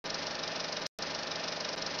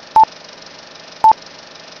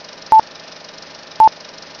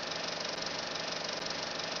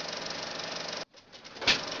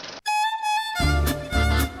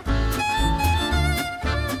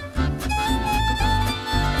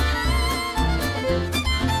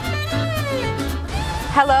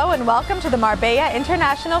Hello and welcome to the Marbella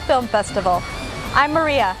International Film Festival. I'm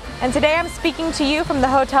Maria, and today I'm speaking to you from the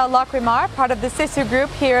Hotel Lacrimar, part of the Sisu Group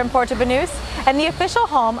here in Porto Banús, and the official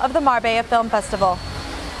home of the Marbella Film Festival.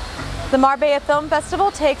 The Marbella Film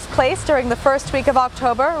Festival takes place during the first week of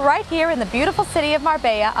October, right here in the beautiful city of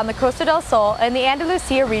Marbella on the Costa del Sol in the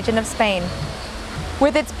Andalusia region of Spain.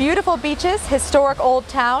 With its beautiful beaches, historic old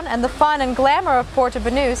town, and the fun and glamour of Porto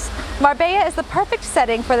Banús, Marbella is the perfect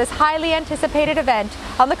setting for this highly anticipated event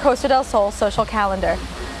on the Costa del Sol social calendar.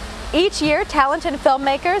 Each year, talented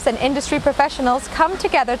filmmakers and industry professionals come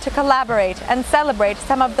together to collaborate and celebrate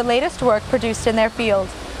some of the latest work produced in their field.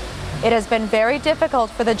 It has been very difficult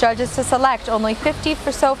for the judges to select only 50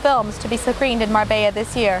 or so films to be screened in Marbella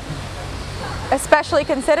this year, especially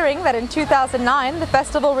considering that in 2009 the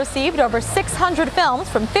festival received over 600 films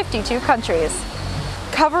from 52 countries.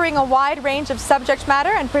 Covering a wide range of subject matter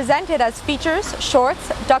and presented as features, shorts,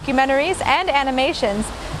 documentaries, and animations,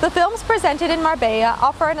 the films presented in Marbella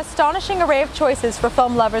offer an astonishing array of choices for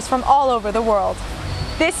film lovers from all over the world.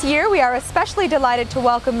 This year we are especially delighted to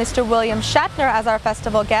welcome Mr. William Shatner as our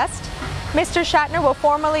festival guest. Mr. Shatner will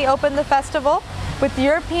formally open the festival with the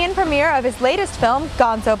European premiere of his latest film,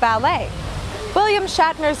 Gonzo Ballet. William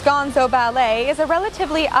Shatner's Gonzo Ballet is a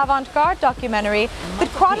relatively avant-garde documentary that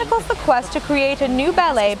chronicles the quest to create a new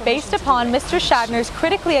ballet based upon Mr. Shatner's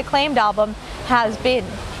critically acclaimed album, Has Been.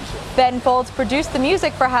 Ben Folds produced the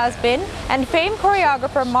music for Has Been, and famed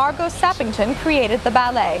choreographer Margot Sappington created the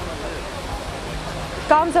ballet.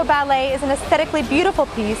 Gonzo Ballet is an aesthetically beautiful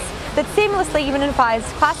piece that seamlessly unifies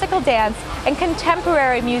classical dance and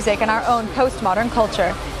contemporary music in our own postmodern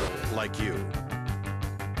culture. Like you.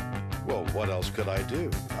 Well, what else could I do?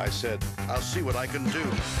 I said, I'll see what I can do.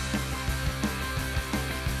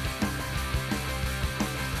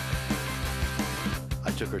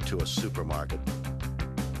 I took her to a supermarket.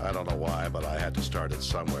 I don't know why, but I had to start it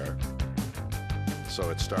somewhere. So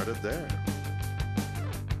it started there.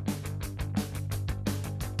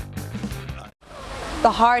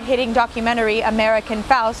 The hard-hitting documentary American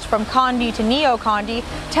Faust, From Condi to Neo-Condi,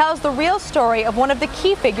 tells the real story of one of the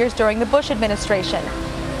key figures during the Bush administration,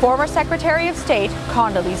 former Secretary of State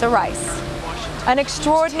Condoleezza Rice. An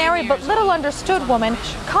extraordinary but little understood woman,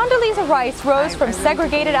 Condoleezza Rice rose from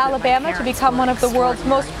segregated Alabama to become one of the world's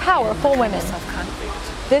most powerful women.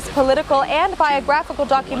 This political and biographical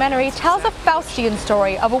documentary tells a Faustian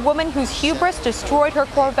story of a woman whose hubris destroyed her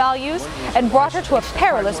core values and brought her to a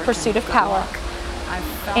perilous pursuit of power.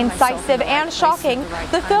 Incisive and shocking,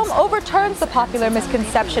 the film overturns the popular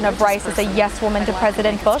misconception of Rice as a yes woman to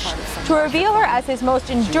President Bush to reveal her as his most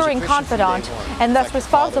enduring confidant and thus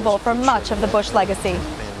responsible for much of the Bush legacy.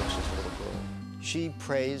 She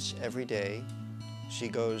prays every day. She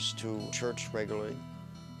goes to church regularly.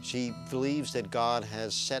 She believes that God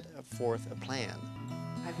has set forth a plan.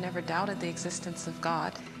 I've never doubted the existence of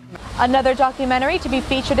God. Another documentary to be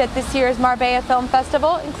featured at this year's Marbella Film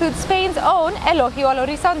Festival includes Spain's own Elogio al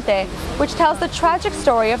Horizonte, which tells the tragic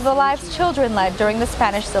story of the lives children led during the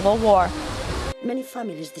Spanish Civil War. Many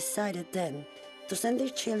families decided then to send their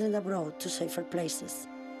children abroad to safer places.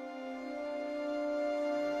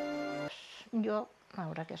 Yo,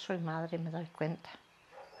 ahora que soy madre, me doy cuenta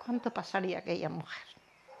cuánto pasaría aquella mujer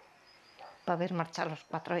para ver marchar los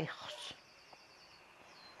 4 hijos.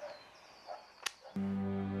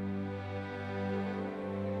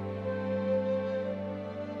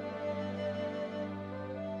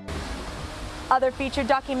 Other featured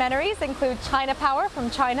documentaries include China Power from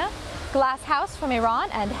China, Glass House from Iran,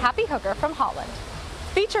 and Happy Hooker from Holland.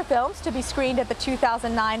 Feature films to be screened at the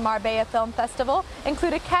 2009 Marbella Film Festival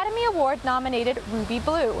include Academy Award-nominated Ruby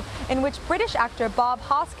Blue, in which British actor Bob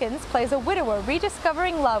Hoskins plays a widower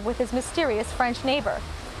rediscovering love with his mysterious French neighbor,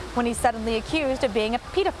 when he's suddenly accused of being a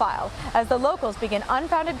pedophile, as the locals begin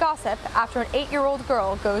unfounded gossip after an 8-year-old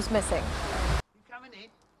girl goes missing. You coming in?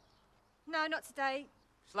 No, not today.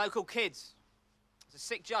 It's local kids. It's a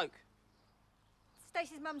sick joke.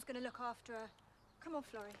 Stacey's mum's going to look after her. Come on,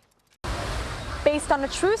 Florrie. Based on a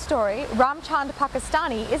true story, Ramchand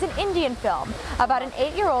Pakistani is an Indian film about an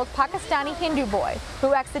 8-year-old Pakistani Hindu boy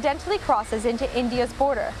who accidentally crosses into India's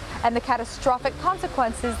border and the catastrophic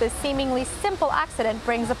consequences this seemingly simple accident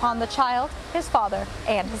brings upon the child, his father,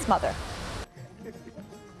 and his mother.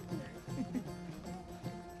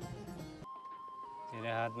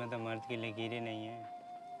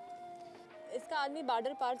 इसका आदमी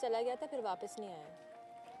border पार चला गया था, फिर वापस नहीं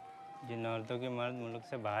आया। जिन औरतों के मर्द मुल्क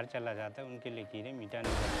से बाहर चला जाता है, उनके लकीरें मिटा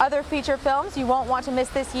नहीं जाती। Other feature films you won't want to miss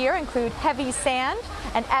this year include Heavy Sand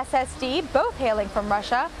and SSD, both hailing from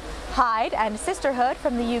Russia, Hyde and Sisterhood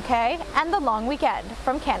from the UK, and The Long Weekend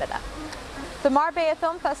from Canada. The Marbella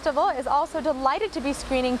Film Festival is also delighted to be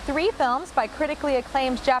screening 3 films by critically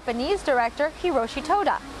acclaimed Japanese director Hiroshi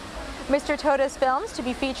Toda. Mr. Toda's films to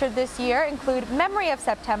be featured this year include Memory of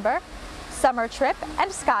September, Summer Trip,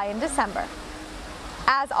 and Sky in December.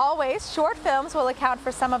 As always, short films will account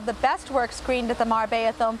for some of the best work screened at the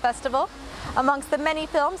Marbella Film Festival. Amongst the many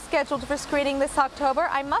films scheduled for screening this October,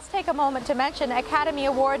 I must take a moment to mention Academy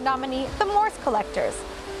Award nominee The Morse Collectors.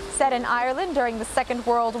 Set in Ireland during the Second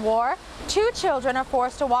World War, 2 children are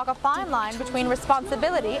forced to walk a fine line between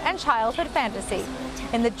responsibility and childhood fantasy.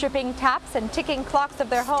 In the dripping taps and ticking clocks of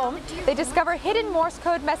their home, they discover hidden Morse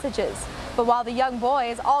code messages. But while the young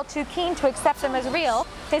boy is all too keen to accept them as real,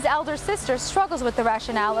 his elder sister struggles with the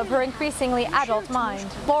rationale of her increasingly adult mind.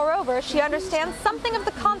 Moreover, she understands something of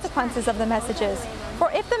the consequences of the messages.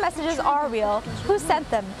 For if the messages are real, who sent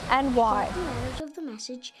them and why? Of the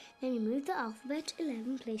message, then you move the alphabet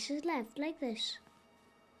 11 places left, like this.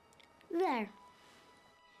 There.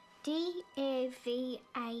 D-A-V-I-X.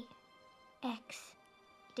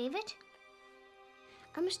 David?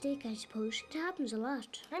 A mistake, I suppose. It happens a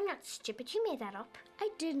lot. I'm not stupid. You made that up. I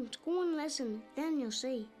didn't. Go and listen. Then you'll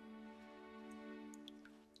see.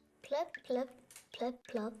 Plip, plip, plip,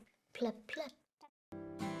 plop, plip, plip.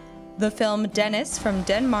 The film Dennis from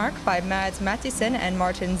Denmark by Mads Matthiessen and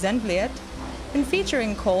Martin Zandvliet, and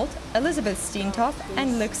featuring Colt, Elizabeth Steentoft,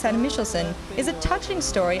 and Luxan Michelsen, is a touching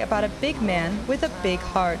story about a big man with a big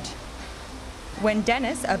heart. When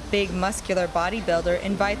Dennis, a big muscular bodybuilder,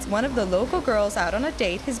 invites one of the local girls out on a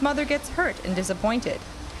date, his mother gets hurt and disappointed.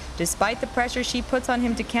 Despite the pressure she puts on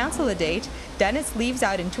him to cancel the date, Dennis leaves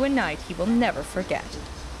out into a night he will never forget.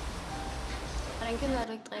 Hvordan kan det være,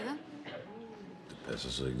 du ikke drikker? Det passer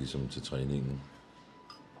så ikke ligesom til træningen.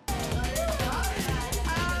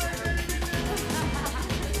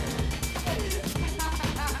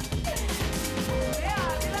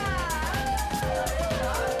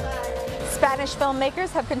 Spanish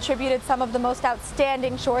filmmakers have contributed some of the most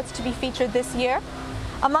outstanding shorts to be featured this year.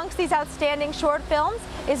 Amongst these outstanding short films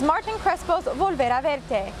is Martin Crespo's Volver a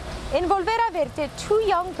Verte. In Volver a Verte, 2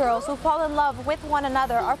 young girls who fall in love with one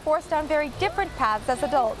another are forced down very different paths as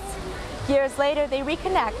adults. Years later, they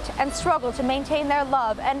reconnect and struggle to maintain their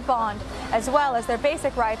love and bond, as well as their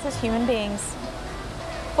basic rights as human beings.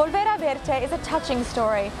 Volver a Verte is a touching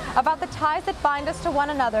story about the ties that bind us to one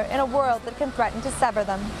another in a world that can threaten to sever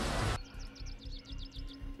them.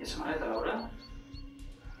 Laura.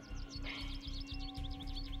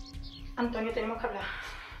 Antonio, tenemos que hablar.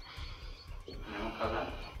 Tenemos que hablar.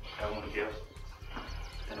 Cago en Dios.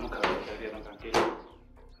 Tenemos que hablar, quédate tranquilo.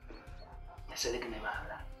 Ya sé de qué me vas a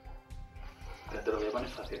hablar. Pero te lo voy a poner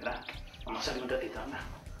fácil, ¿verdad? Vamos a salir un ratito, anda.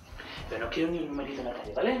 Pero no quiero ni un numerito en la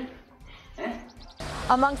calle, ¿vale?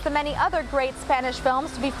 Amongst the many other great Spanish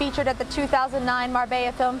films to be featured at the 2009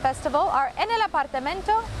 Marbella Film Festival are En el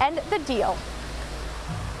Apartamento and The Deal.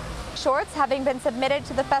 Shorts having been submitted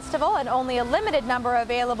to the festival and only a limited number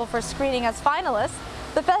available for screening as finalists,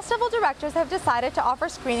 the festival directors have decided to offer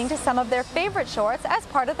screening to some of their favorite shorts as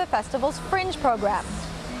part of the festival's Fringe program.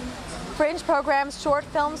 Fringe program's short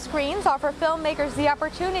film screens offer filmmakers the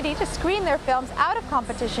opportunity to screen their films out of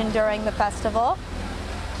competition during the festival.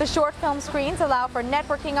 The short film screens allow for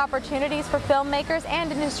networking opportunities for filmmakers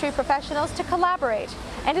and industry professionals to collaborate,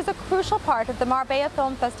 and is a crucial part of the Marbella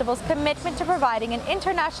Film Festival's commitment to providing an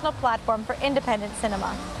international platform for independent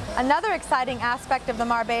cinema. Another exciting aspect of the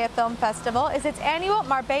Marbella Film Festival is its annual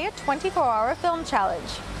Marbella 24-hour Film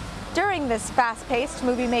Challenge. During this fast-paced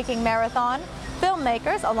movie-making marathon,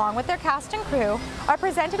 filmmakers, along with their cast and crew, are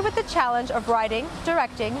presented with the challenge of writing,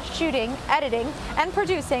 directing, shooting, editing, and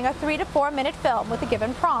producing a 3 to 4 minute film with a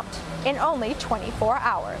given prompt in only 24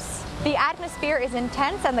 hours. The atmosphere is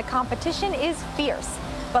intense and the competition is fierce.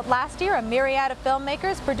 But last year, a myriad of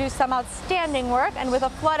filmmakers produced some outstanding work, and with a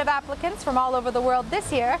flood of applicants from all over the world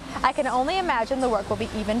this year, I can only imagine the work will be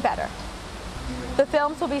even better. The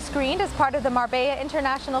films will be screened as part of the Marbella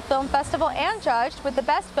International Film Festival and judged, with the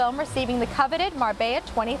best film receiving the coveted Marbella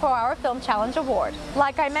 24-Hour Film Challenge Award.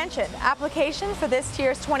 Like I mentioned, applications for this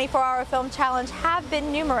year's 24-Hour Film Challenge have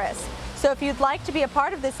been numerous. So if you'd like to be a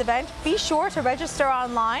part of this event, be sure to register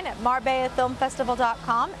online at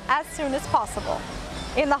marbellafilmfestival.com as soon as possible.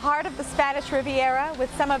 In the heart of the Spanish Riviera,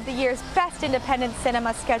 with some of the year's best independent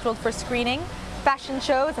cinema scheduled for screening, fashion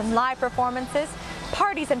shows and live performances,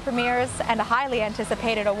 parties and premieres, and a highly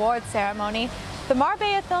anticipated awards ceremony, the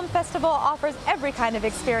Marbella Film Festival offers every kind of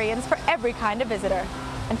experience for every kind of visitor.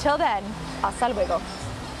 Until then, hasta luego.